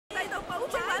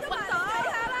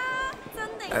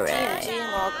Alright.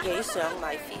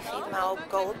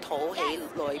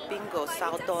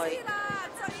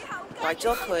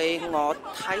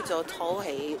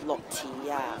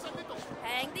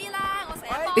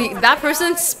 That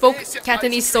person spoke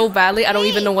Cantonese so badly, I don't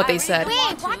even know what they said.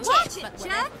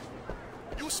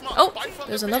 Oh,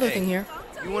 there's another thing here.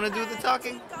 You wanna do the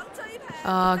talking?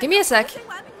 Give me a sec.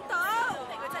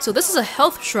 So this is a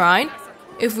health shrine.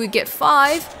 If we get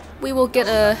 5, we will get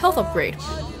a health upgrade.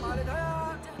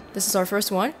 This is our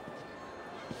first one.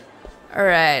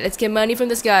 Alright, let's get money from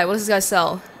this guy. What does this guy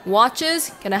sell?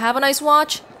 Watches? Can I have a nice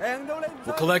watch?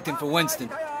 We're collecting for Winston.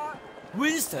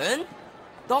 Winston?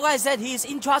 Dog guy said he's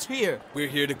in charge here. We're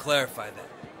here to clarify that.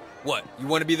 What, you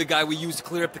want to be the guy we use to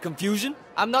clear up the confusion?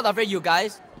 I'm not afraid, you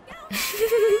guys.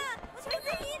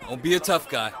 Don't be a tough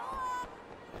guy.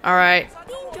 Alright,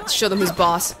 let's show them who's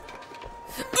boss.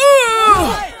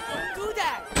 Hey, do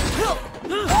that.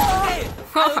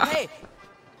 Okay.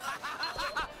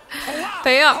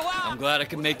 Pay up. I'm glad I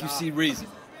can make you see reason.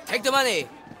 Take the money,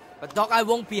 but dog I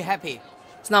won't be happy.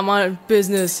 It's not my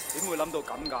business.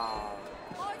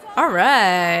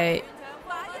 Alright.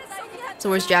 So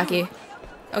where's Jackie?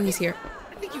 Oh, he's here.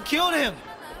 I think you killed him.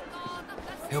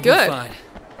 He'll Good. be fine.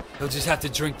 He'll just have to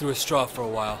drink through a straw for a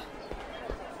while.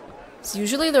 So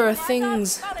usually there are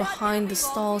things behind the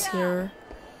stalls here.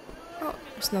 Oh,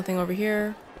 there's nothing over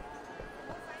here.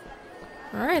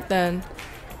 Alright then.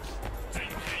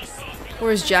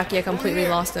 Where's Jackie? I completely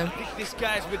lost him. This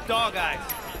guy's with dog eyes.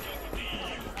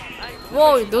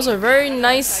 Whoa, those are very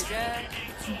nice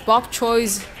bok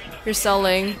choys you're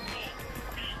selling.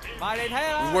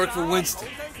 We work for Winston.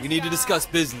 We need to discuss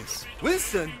business.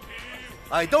 Winston?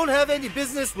 I don't have any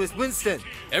business with Winston.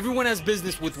 Everyone has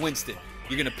business with Winston.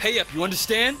 You're gonna pay up, you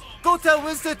understand? Go tell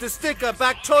Winston to stick a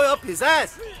bak choy up his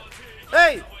ass.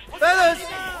 Hey, fellas!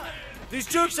 These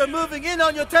jerks are moving in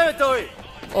on your territory.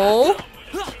 Oh?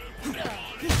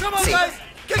 Come on, guys!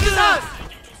 Kick his ass!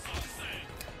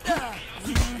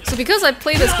 So because I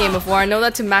played this game before, I know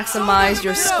that to maximize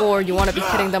your score, you want to be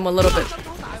hitting them a little bit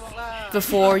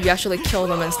before you actually kill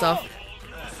them and stuff.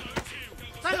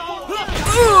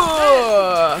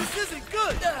 This isn't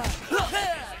good. What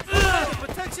kind of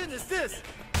protection is this?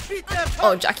 Beat that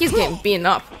Oh, Jackie's getting beaten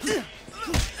up.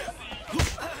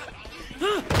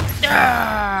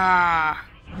 Ah.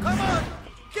 Come on!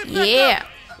 Get back Yeah.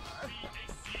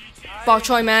 Bok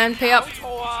choy man, pay up.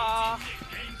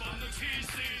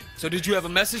 So did you have a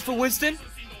message for Winston?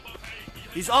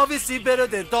 He's obviously better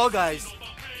than dog eyes.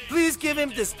 Please give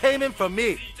him this payment from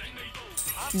me.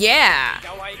 Yeah.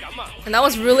 And that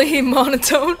was really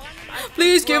monotone.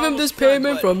 Please give him this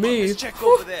payment from me. Check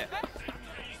over there.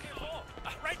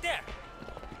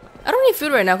 I don't need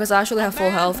food right now because I actually have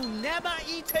full health. Never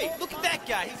eat. Hey, look at that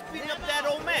guy. He's beating up that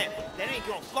old man. That ain't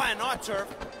gonna fly on our turf.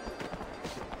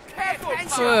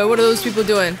 What are those people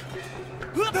doing?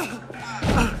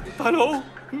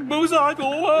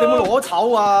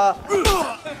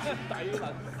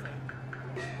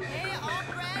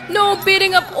 No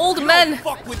beating up old men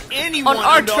Fuck with anyone on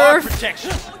our under our turf.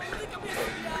 protection.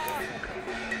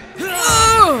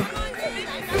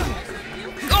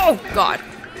 Oh God!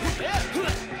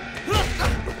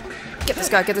 Get this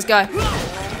guy! Get this guy!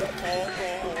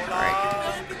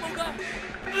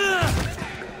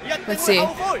 Let's see.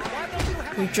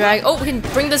 We drag. Oh, we can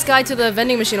bring this guy to the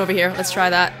vending machine over here. Let's try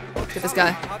that. Get this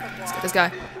guy. Let's get this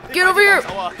guy. Get over here!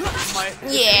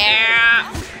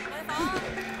 Yeah!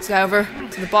 This guy over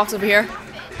to the box over here.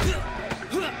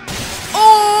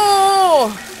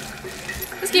 Oh!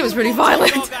 This game is pretty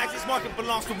violent. This market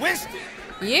belongs to Winston.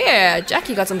 Yeah,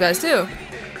 Jackie got some guys too.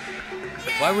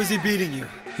 Why was he beating you?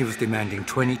 He was demanding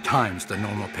 20 times the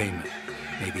normal payment.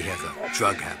 Maybe he has a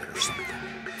drug habit or something.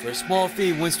 For a small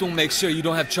fee, Winston will make sure you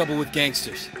don't have trouble with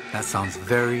gangsters. That sounds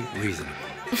very reasonable.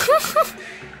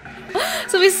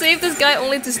 So we saved this guy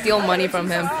only to steal money from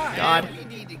him. God. We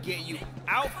need to get you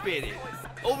outfitted.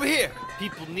 Over here.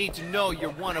 People need to know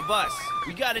you're one of us.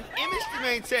 We got an image to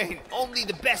maintain. Only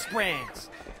the best brands.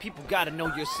 People gotta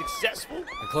know you're successful.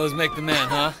 The clothes make the man,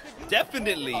 huh?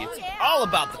 Definitely. It's all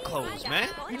about the clothes, man.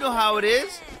 You know how it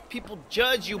is. People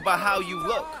judge you by how you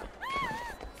look.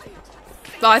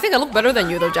 Well, I think I look better than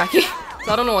you though, Jackie.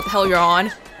 So I don't know what the hell you're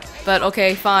on. But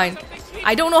okay, fine.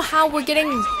 I don't know how we're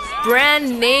getting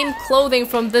brand name clothing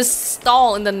from this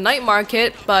stall in the night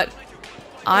market, but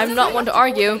I'm not one to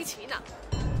argue.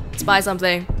 Let's buy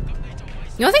something.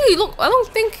 You know, I don't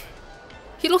think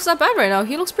he looks that bad right now.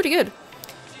 He looks pretty good.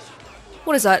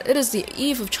 What is that? It is the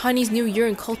eve of Chinese New Year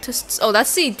and cultists. Oh,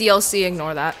 that's the DLC.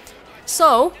 Ignore that.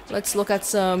 So, let's look at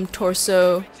some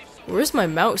torso. Where's my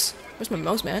mouse? Where's my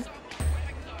mouse, man?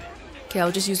 Okay,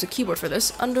 I'll just use the keyboard for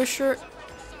this. Undershirt.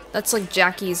 That's like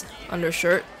Jackie's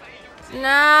undershirt.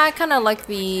 Nah, I kind of like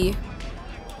the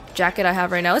jacket I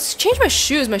have right now. Let's change my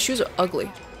shoes. My shoes are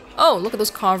ugly. Oh, look at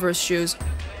those Converse shoes.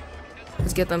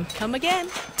 Let's get them. Come again.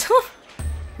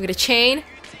 We get a chain.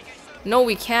 No,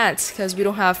 we can't because we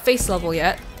don't have face level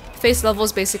yet. Face level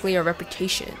is basically our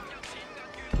reputation.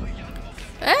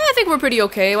 I think we're pretty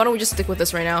okay. Why don't we just stick with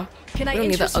this right now? Can I don't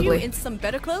need that interest you ugly. in some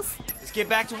better clothes? Let's get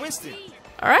back to Winston.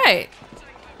 Alright.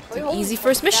 It's an easy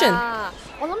first mission.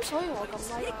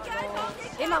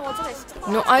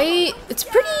 No, it's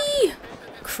pretty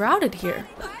crowded here.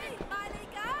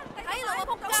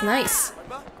 It's nice.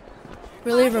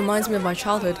 Really reminds me of my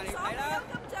childhood.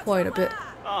 Quite a bit.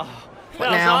 Oh, What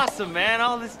that now? was awesome, man.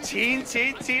 All this teen.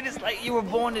 It's like you were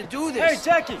born to do this.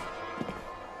 Hey, Jackie!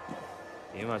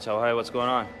 Hey, what's going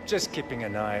on? Just keeping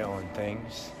an eye on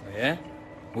things. Yeah?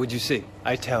 What'd you see?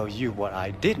 I tell you what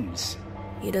I didn't see.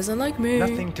 He doesn't like me.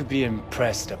 Nothing to be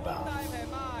impressed about.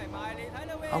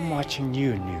 I'm watching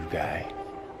you, new guy.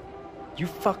 You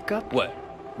fuck up? What?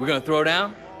 We're gonna throw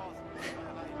down?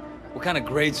 What kind of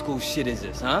grade school shit is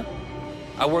this, huh?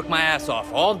 I work my ass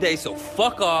off all day, so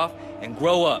fuck off and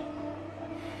grow up.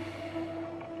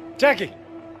 Jackie!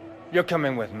 You're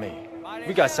coming with me.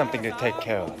 We got something to take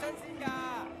care of.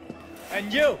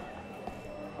 And you!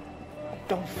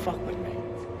 Don't fuck with me.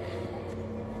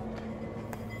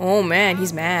 Oh man,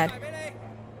 he's mad.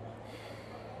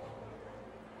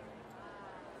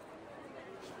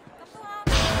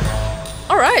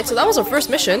 Alright, so that was our first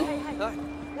mission.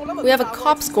 We have a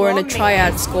cop score and a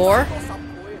triad score.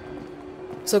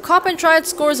 So cop and triad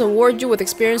scores award you with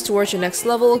experience towards your next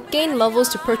level, gain levels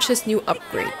to purchase new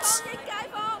upgrades.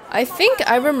 I think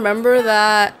I remember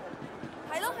that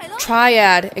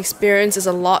triad experience is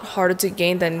a lot harder to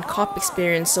gain than cop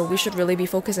experience, so we should really be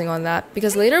focusing on that.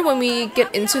 Because later when we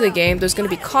get into the game, there's going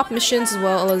to be cop missions as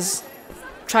well as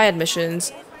triad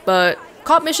missions. But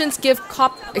cop missions give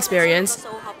cop experience,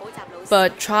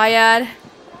 but triad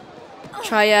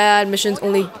missions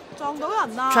only...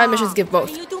 Triad missions give both.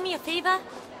 Can you do me a favor?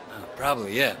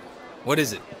 Probably, yeah. What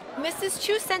is it? Mrs.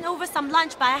 Chu sent over some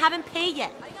lunch, but I haven't paid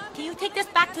yet. Can you take this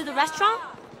back to the restaurant?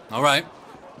 All right.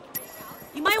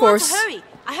 You might Of want to course. hurry.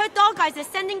 I heard dog guys are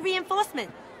sending reinforcement.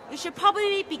 You should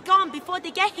probably be gone before they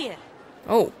get here.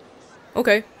 Oh,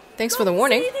 okay. Thanks for the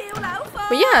warning.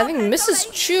 But yeah, I think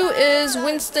Mrs. Chu is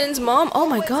Winston's mom. Oh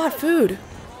my god, food.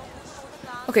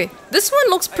 Okay, this one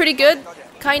looks pretty good,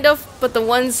 kind of, but the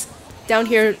ones down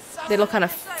here, they look kind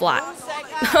of flat.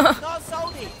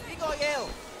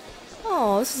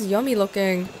 Oh, this is yummy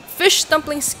looking. Fish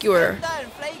dumpling skewer.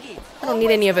 I don't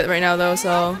need any of it right now though,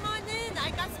 so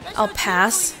I'll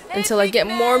pass until I get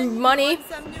more money.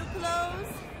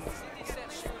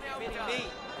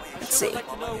 Let's see.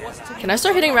 Can I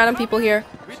start hitting random people here?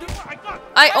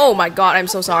 Oh my god, I'm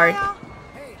so sorry.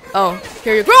 Oh,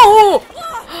 here you go.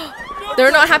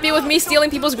 They're not happy with me stealing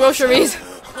people's groceries.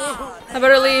 I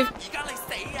better leave.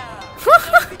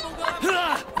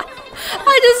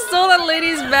 I just stole that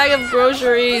lady's bag of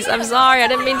groceries. I'm sorry, I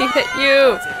didn't mean to hit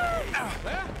you.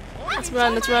 Let's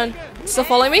run, let's run. Still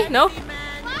following me? No?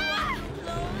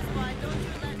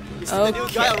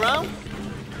 Okay.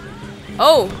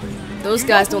 Oh, those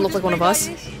guys don't look like one of us.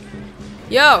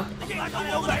 Yo.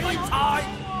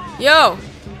 Yo.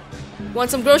 Want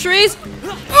some groceries?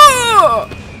 Oh!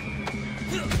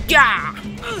 Yeah.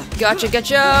 Gotcha,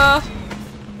 gotcha.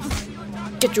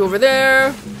 Get you over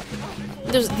there.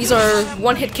 These are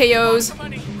one-hit KOs.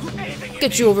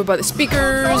 Get you over by the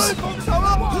speakers.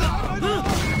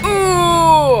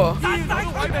 Ooh.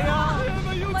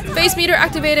 Face meter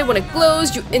activated. When it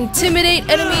glows, you intimidate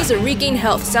enemies and regain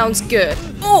health. Sounds good.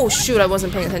 Oh shoot, I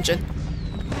wasn't paying attention.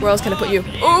 Where else can I put you?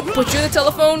 Oh, put you in the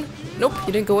telephone. Nope,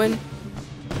 you didn't go in.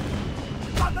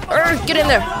 Get in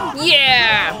there.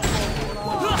 Yeah.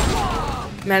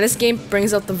 Man, this game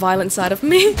brings out the violent side of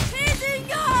me.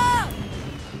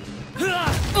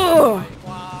 Ugh.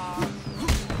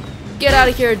 Get out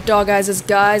of here, dog eyes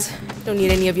guys. Don't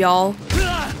need any of y'all.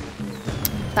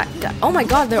 That guy. Oh my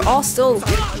god, they're all still...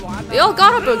 They all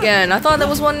got up again. I thought that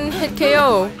was one hit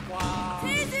KO.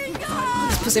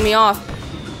 It's pissing me off.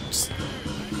 Just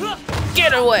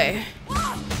get away.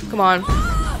 Come on.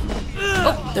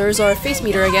 Oh, there's our face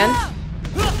meter again.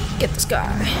 Get this guy.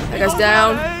 That guy's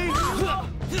down.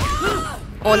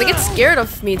 Oh, and they get scared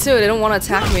of me too. They don't want to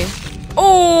attack me.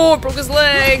 Oh, broke his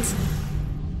legs.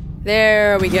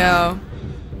 There we go.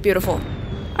 Beautiful.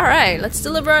 Alright, let's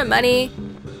deliver our money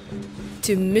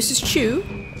to Mrs. Chu.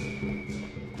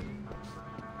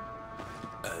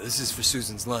 This is for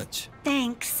Susan's lunch.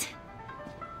 Thanks.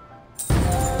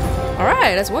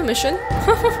 Alright, that's one mission.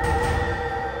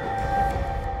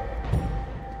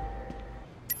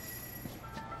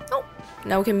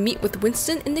 Now we can meet with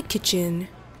Winston in the kitchen.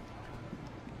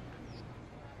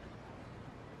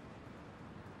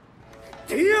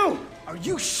 You? Are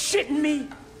you shitting me?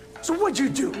 So what'd you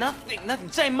do? Nothing.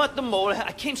 真係乜都冇.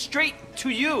 I came straight to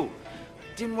you.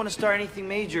 Didn't want to start anything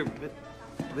major, but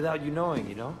without you knowing,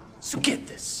 you know? So get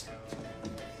this.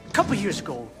 A couple years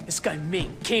ago, this guy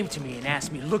Ming came to me and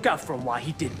asked me to look out for him while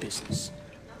he did business.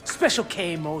 Special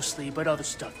K mostly, but other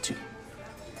stuff too.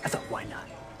 I thought, why not?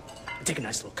 I take a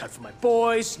nice little cut for my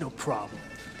boys, no problem.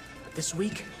 But this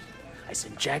week, I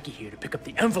sent Jackie here to pick up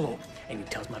the envelope, and he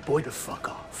tells my boy to fuck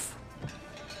off.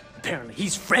 Apparently,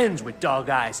 he's friends with Dog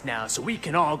Eyes now, so we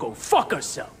can all go fuck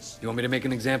ourselves. You want me to make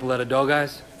an example out of Dog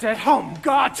Eyes? That home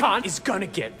Garton is gonna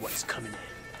get what's coming in.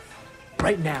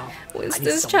 Right now,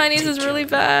 Winston's Chinese is really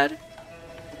bad.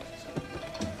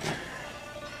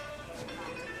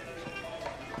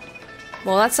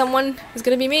 Well, that someone is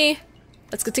gonna be me.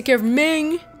 Let's go take care of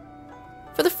Ming.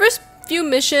 For the first few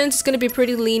missions, it's gonna be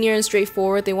pretty linear and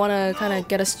straightforward. They wanna kind of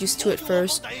get us used to it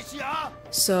first.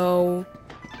 So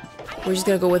we're just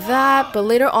gonna go with that, but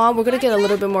later on we're gonna get a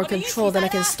little bit more control, then I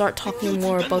can start talking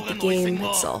more about the game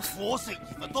itself.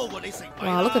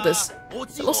 Wow, look at this.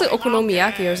 It looks like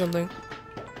okonomiyaki or something.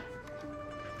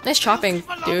 Nice chopping,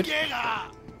 dude.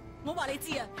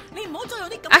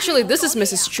 Actually, this is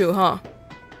Mrs. Chu, huh?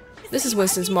 This is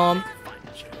Winston's mom.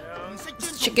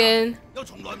 Chicken.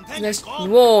 Nice.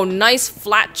 Whoa, nice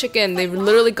flat chicken. They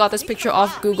literally got this picture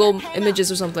off Google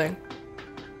Images or something.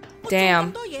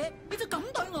 Damn.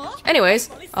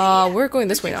 Anyways, we're going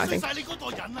this way now, I think.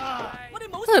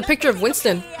 Look at a picture of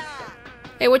Winston.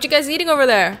 Hey, what you guys eating over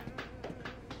there?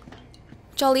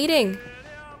 What y'all eating?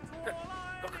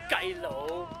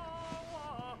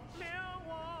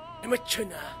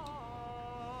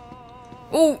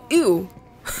 Oh, ew.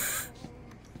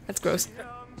 That's gross.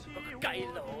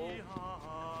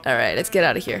 Alright, let's get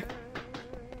out of here.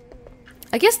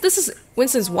 I guess this is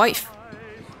Winston's wife.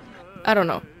 I don't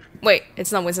know. Wait,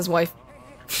 it's not Winston's wife.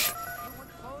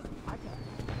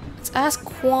 Let's ask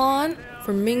Quan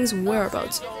for Ming's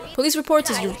whereabouts. Police reports.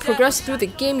 As you progress through the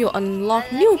game, you'll unlock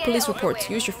new police reports.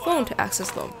 Use your phone to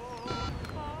access them.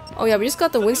 Oh yeah, we just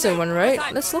got the Winston one, right?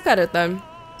 Let's look at it then.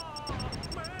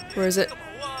 Where is it?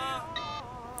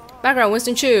 Background,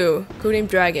 Winston Chu, codename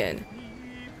Dragon.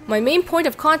 My main point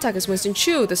of contact is Winston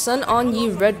Chu, the son On Yee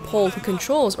Red Pole who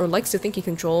controls, or likes to think he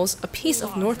controls, a piece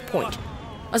of North Point.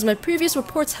 As my previous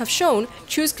reports have shown,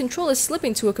 Chu's control is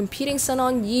slipping to a competing son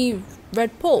On Yee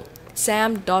Red Pole,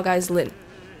 Sam Dog Eyes Lin.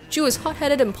 Chu is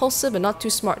hot-headed, impulsive, and not too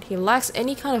smart. He lacks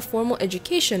any kind of formal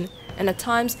education, and at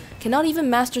times cannot even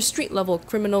master street-level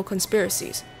criminal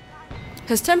conspiracies.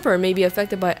 His temper may be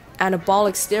affected by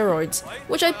anabolic steroids,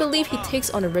 which I believe he takes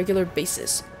on a regular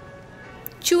basis.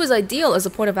 Chu is ideal as a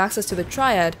point of access to the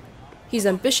triad. He's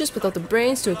ambitious without the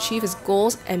brains to achieve his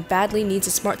goals and badly needs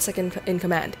a smart second in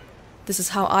command. This is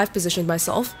how I've positioned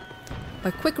myself.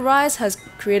 My quick rise has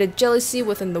created jealousy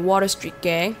within the Water Street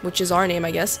Gang, which is our name,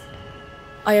 I guess.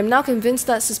 I am now convinced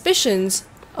that suspicions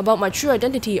about my true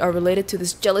identity are related to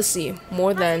this jealousy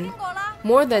more than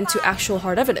to actual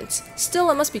hard evidence. Still,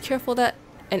 I must be careful that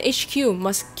an HQ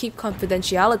must keep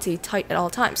confidentiality tight at all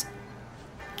times.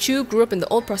 Chu grew up in the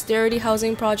old Posterity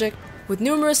housing project with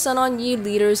numerous Sun On Yee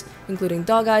leaders, including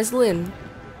Dog Eyes Lin.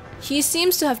 He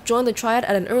seems to have joined the triad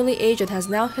at an early age and has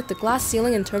now hit the glass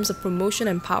ceiling in terms of promotion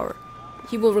and power.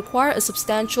 He will require a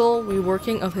substantial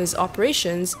reworking of his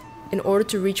operations in order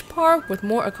to reach par with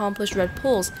more accomplished Red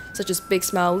Poles such as Big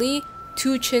Smile Lee,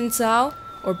 Tu Chin Cao,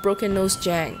 or Broken Nose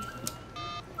Jang.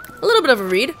 A little bit of a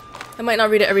read. I might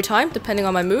not read it every time, depending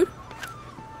on my mood.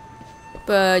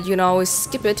 But you can always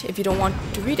skip it if you don't want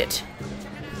to read it.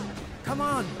 Come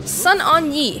on. Sun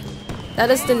On Yee. That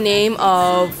is the name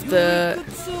of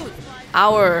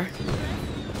our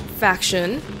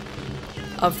faction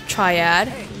of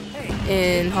Triad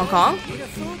in Hong Kong.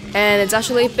 And it's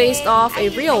actually based off a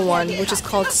real one, which is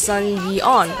called Sun Yi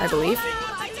On, I believe.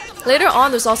 Later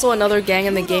on, there's also another gang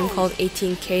in the game called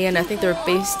 18K, and I think they're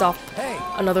based off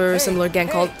another similar gang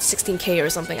called 16K or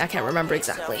something. I can't remember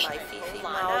exactly.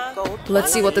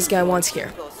 Let's see what this guy wants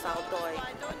here.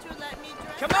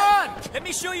 Come on! Let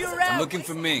me show you around! I'm looking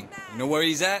for Ming. You know where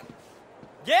he's at?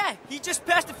 Yeah, he just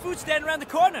passed the food stand around the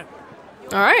corner.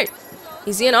 Alright.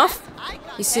 Easy enough.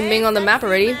 He's seen Ming on the map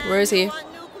already. Where is he?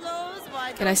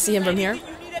 Can I see him from here?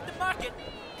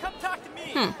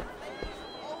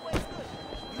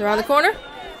 Around the corner?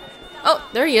 Oh,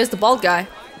 there he is, the bald guy.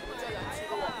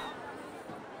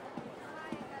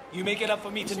 You make it up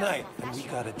for me tonight, and we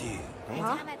got a deal.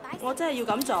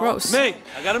 Gross. Mate,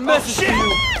 I got a message for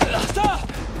you. Stop!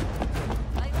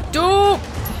 Dude!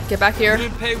 Get back here, You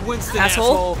didn't pay Winston,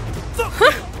 asshole.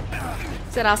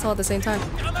 Said asshole at the same time.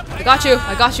 I got you.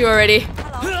 I got you already.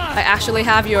 I actually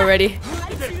have you already.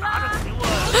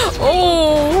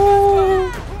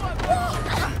 Oh!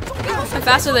 I'm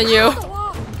faster than you.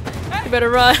 You better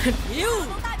run.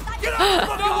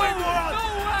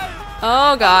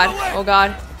 Oh god. Oh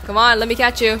god. Come on, let me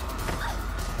catch you.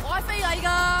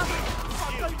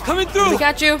 Coming through. Let me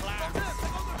catch you.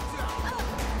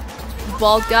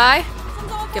 Bald guy.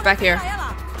 Get back here.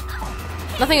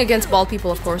 Nothing against bald people,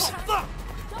 of course.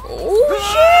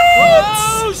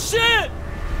 Oh shit!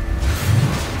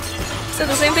 Said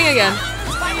the same thing again.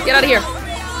 Get out of here.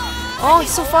 Oh,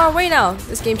 he's so far away now.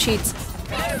 This game cheats.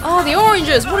 Oh, the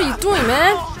oranges! What are you doing,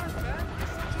 man?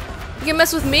 You can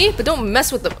mess with me, but don't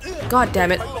mess with the... God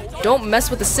damn it. Don't mess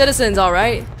with the citizens,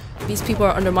 alright? These people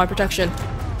are under my protection.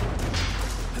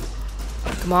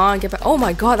 Come on, get back. Oh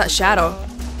my god, that shadow.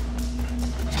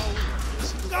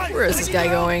 Where is this guy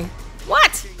going?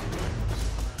 What?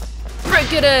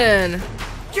 Break it in!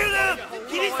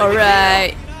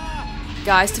 Alright.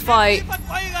 Guys to fight.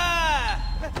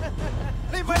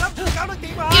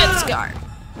 Get this guy.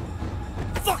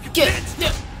 Get.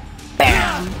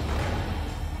 Bam!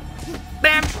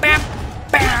 Bam, bam,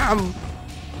 bam!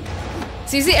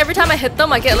 So you see, every time I hit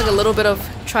them, I get like a little bit of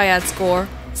triad score.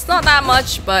 It's not that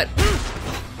much, but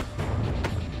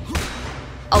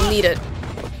I'll need it.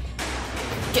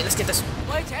 Let's get this.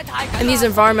 And these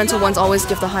environmental ones always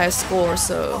give the highest score,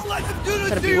 so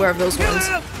gotta be aware of those ones.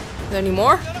 Are there any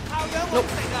more? Nope.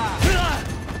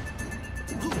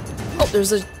 Oh, there's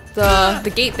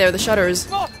the gate there, the shutters.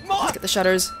 Let's get the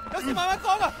shutters.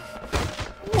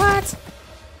 What?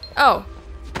 Oh,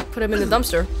 put him in the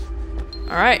dumpster.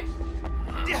 All right.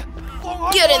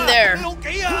 Get in there.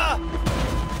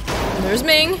 And there's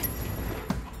Ming.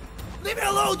 Leave me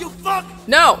alone, you fuck!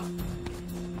 No.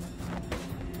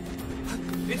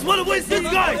 It's one of Wei Shen's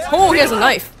guys! Oh, he has a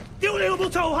knife.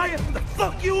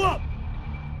 Fuck you up!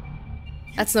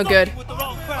 That's no good.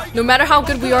 No matter how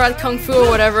good we are at kung fu or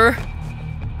whatever,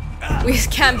 we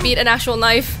just can't beat an actual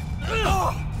knife.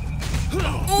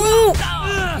 Ooh!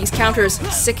 These counters,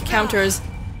 sick counters.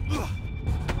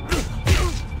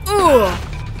 Ooh!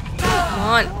 Come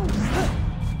on.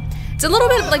 It's a little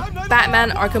bit like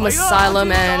Batman Arkham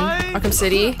Asylum and Arkham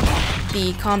City,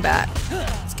 the combat.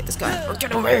 Let's get this guy.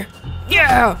 Get over here.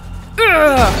 Yeah! Get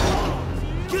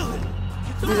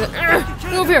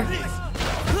over here.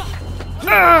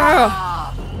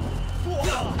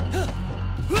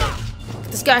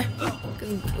 Get this guy.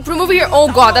 Put him over here.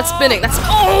 Oh god, that's spinning. That's.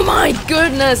 Oh my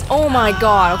goodness. Oh my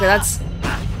god. Okay, that's.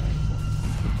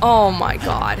 Oh my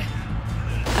god.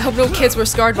 I hope no kids were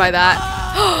scarred by that.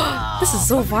 This is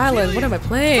so violent. What am I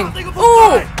playing?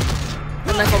 Oh!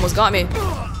 That knife almost got me.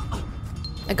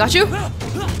 I got you?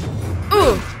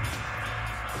 Ooh!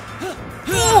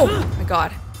 Oh my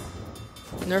god.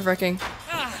 Nerve-wracking.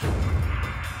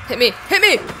 Hit me! Hit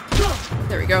me!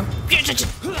 There we go.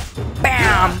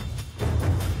 Bam!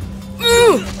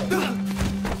 Ooh!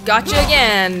 Gotcha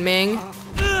again, Ming.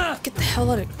 Get the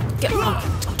hell out of... Get...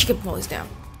 kick him while he's down.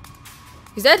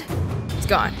 He's dead? He's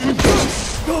gone.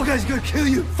 Dog guy's gonna kill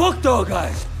you! Fuck dog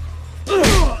guys!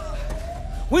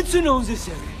 Winston owns this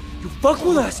area. You fuck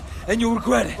with us, and you'll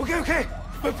regret it. Okay,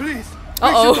 but please,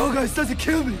 uh-oh. make sure dog guys doesn't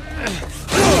kill me.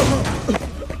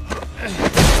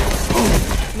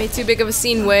 Made too big of a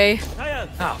scene, Wei.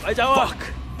 Fuck!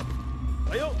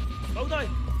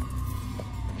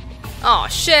 Oh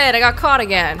shit, I got caught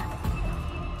again.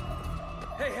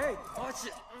 Hey, watch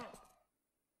it.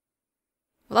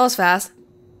 Well, that was fast.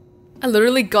 I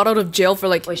literally got out of jail for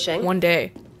like Wei Shen? 1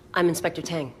 day. I'm Inspector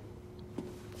Tang.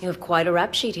 You have quite a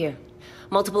rap sheet here.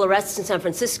 Multiple arrests in San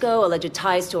Francisco, alleged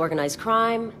ties to organized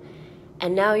crime,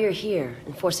 and now you're here,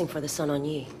 enforcing for the son On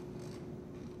Yee.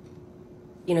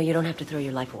 You know, you don't have to throw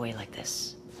your life away like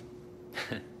this.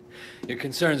 Your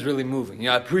concern's really moving.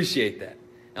 I appreciate that.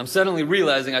 I'm suddenly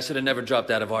realizing I should have never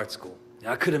dropped out of art school.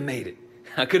 I could have made it.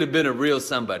 I could have been a real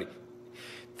somebody.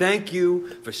 Thank you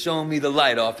for showing me the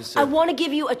light, officer. I want to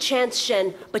give you a chance,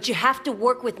 Shen, but you have to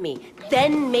work with me.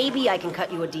 Then maybe I can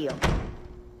cut you a deal.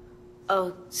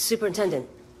 Oh, Superintendent,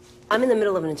 I'm in the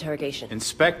middle of an interrogation.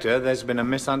 Inspector, there's been a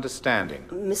misunderstanding.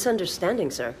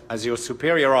 Misunderstanding, sir? As your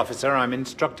superior officer, I'm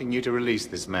instructing you to release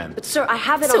this man. But sir, I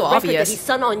have it So on record obvious. that he's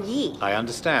son On Yee. I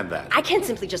understand that. I can't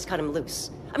simply just cut him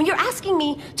loose. I mean, you're asking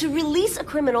me to release a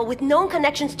criminal with known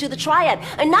connections to the triad,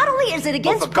 and not only is it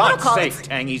against Well, for God's protocol, sake,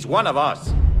 Tang, he's one of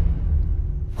us.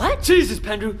 What? Jesus,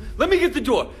 Pendrew, let me get the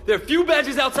door. There are a few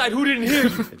badges outside who didn't hear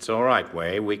you. It's all right,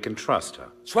 Wei. We can trust her.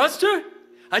 Trust her?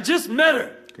 I just met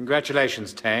her.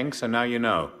 Congratulations, Tang, so now you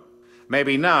know.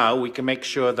 Maybe now we can make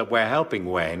sure that we're helping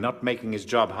Wei, not making his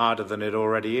job harder than it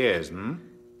already is, hmm?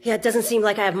 Yeah, it doesn't seem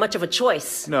like I have much of a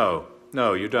choice. No,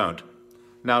 you don't.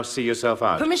 Now see yourself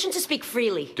out. Permission to speak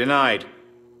freely. Denied.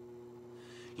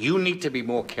 You need to be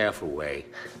more careful, Wei.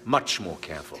 Much more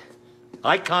careful.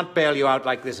 I can't bail you out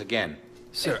like this again.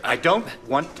 Sir, I don't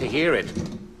want to hear it.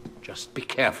 Just be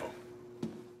careful.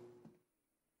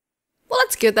 Well,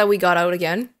 that's good that we got out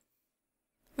again.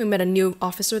 We met a new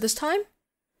officer this time.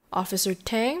 Officer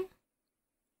Tang.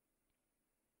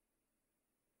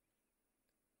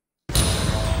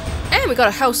 And we got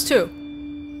a house too.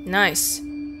 Nice.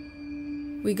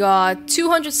 We got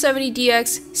 270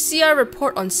 DX CI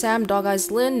report on Sam Dog Eyes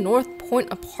Lin North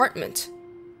Point apartment.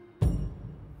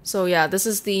 So yeah, this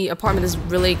is the apartment, this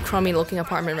really crummy looking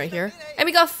apartment right here. And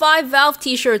we got 5 Valve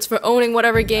t-shirts for owning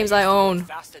whatever games I own.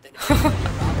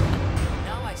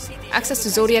 Access to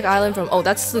Zodiac Island from... Oh,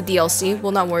 that's the DLC.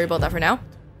 We'll not worry about that for now.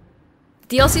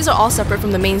 DLCs are all separate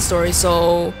from the main story,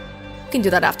 so... we can do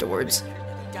that afterwards.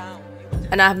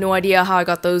 And I have no idea how I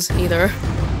got those either.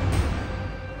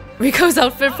 Rico's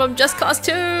outfit from Just Cause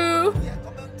 2!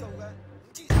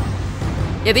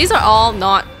 Yeah, these are all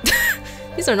not...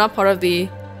 these are not part of the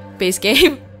base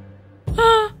game.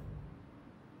 I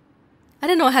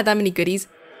didn't know I had that many goodies.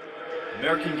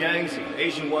 American gangs and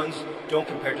Asian ones don't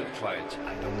compare to the triads.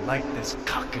 I don't like this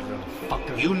cocky little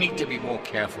fucker. You need to be more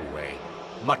careful, Wei.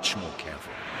 Much more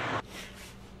careful.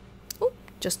 Oh,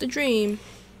 just a dream.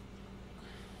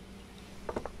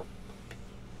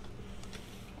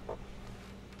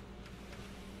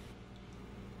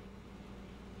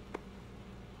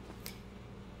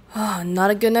 Oh, not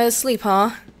a good night of sleep,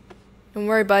 huh? Don't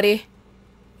worry, buddy.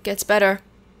 Gets better.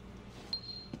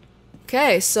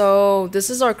 Okay, so this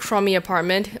is our crummy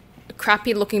apartment. A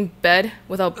crappy looking bed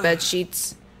without bed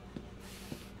sheets.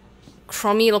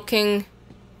 Crummy looking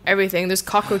everything. There's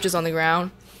cockroaches on the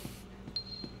ground.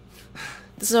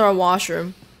 This is our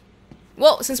washroom.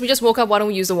 Well, since we just woke up, why don't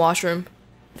we use the washroom?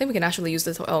 I think we can actually use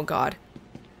this. Oh god.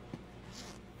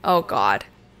 Oh god.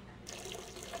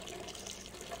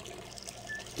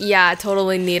 Yeah, I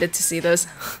totally needed to see this.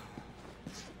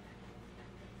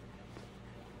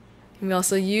 Can we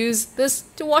also use this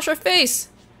to wash our face?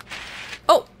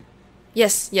 Oh!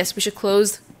 Yes, yes, we should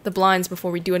close the blinds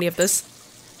before we do any of this.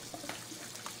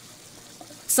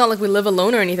 It's not like we live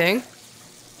alone or anything.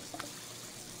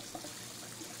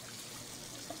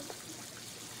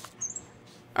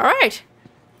 Alright.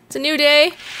 It's a new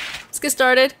day. Let's get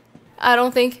started. I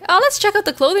don't think... Oh, let's check out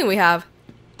the clothing we have.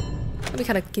 That'd be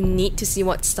kind of neat to see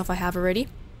what stuff I have already.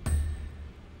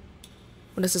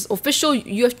 What is this? Official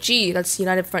UFG, that's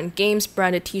United Front Games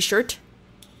branded t-shirt.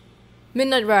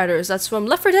 Midnight Riders, that's from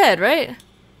Left 4 Dead, right?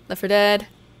 Left 4 Dead.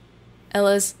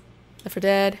 Ellis. Left 4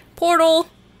 Dead. Portal.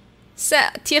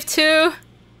 TF2.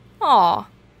 Aw.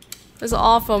 Those are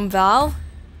all from Valve.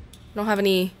 Don't have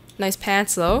any nice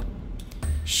pants though.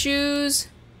 Shoes.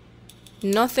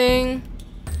 Nothing.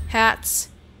 Hats.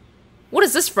 What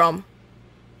is this from?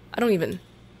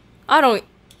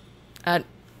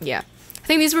 Yeah. I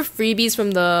think these were freebies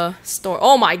from the store.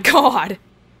 Oh my god!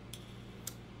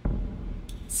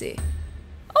 Let's see.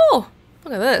 Oh!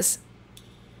 Look at this.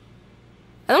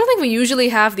 I don't think we usually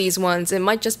have these ones. It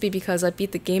might just be because I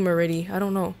beat the game already. I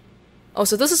don't know. Oh,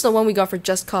 so this is the one we got for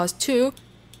Just Cause 2.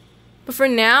 But for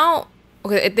now...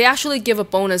 Okay, they actually give a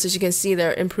bonus, as you can see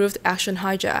there. Improved action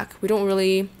hijack. We don't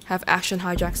really have action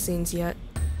hijack scenes yet.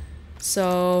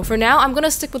 So, for now, I'm gonna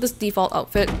stick with this default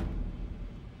outfit.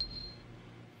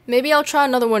 Maybe I'll try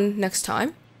another one next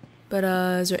time. But,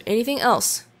 is there anything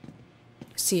else?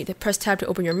 Let's see, press tab to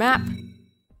open your map.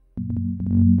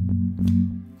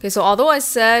 Okay, so although I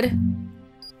said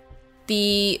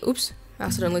oops,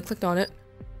 accidentally clicked on it.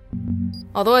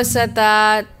 Although I said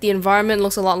that the environment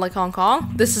looks a lot like Hong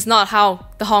Kong, this is not how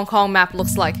the Hong Kong map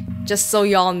looks like, just so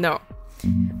y'all know.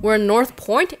 We're in North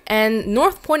Point, and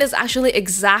North Point is actually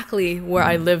exactly where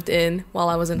I lived in while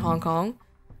I was in Hong Kong.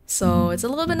 So it's a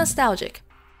little bit nostalgic.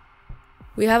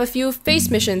 We have a few face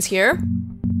missions here.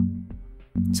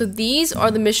 So these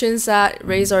are the missions that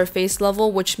raise our face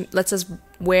level, which lets us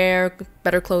wear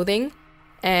better clothing.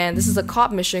 And this is a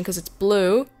cop mission because it's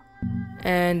blue.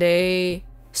 And a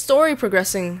story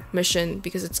progressing mission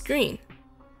because it's green.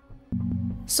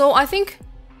 So I think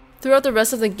throughout the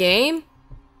rest of the game,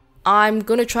 I'm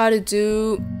gonna try to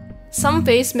do some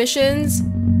face missions,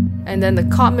 and then the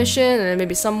cop mission, and then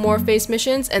maybe some more face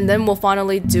missions, and then we'll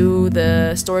finally do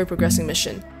the story progressing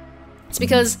mission. It's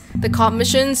because the cop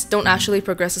missions don't actually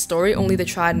progress the story, only the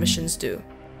triad missions do.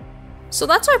 So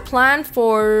that's our plan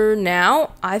for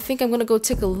now. I think I'm gonna go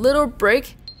take a little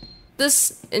break.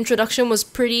 This introduction was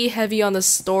pretty heavy on the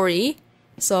story,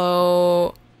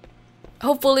 so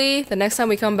hopefully the next time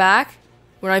we come back,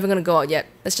 We're not even gonna go out yet.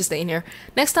 Let's just stay in here.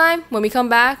 Next time, when we come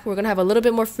back, we're gonna have a little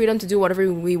bit more freedom to do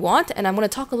whatever we want, and I'm gonna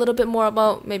talk a little bit more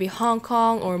about maybe Hong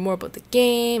Kong or more about the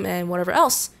game and whatever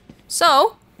else.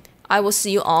 So, I will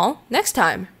see you all next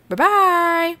time.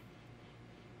 Bye-bye!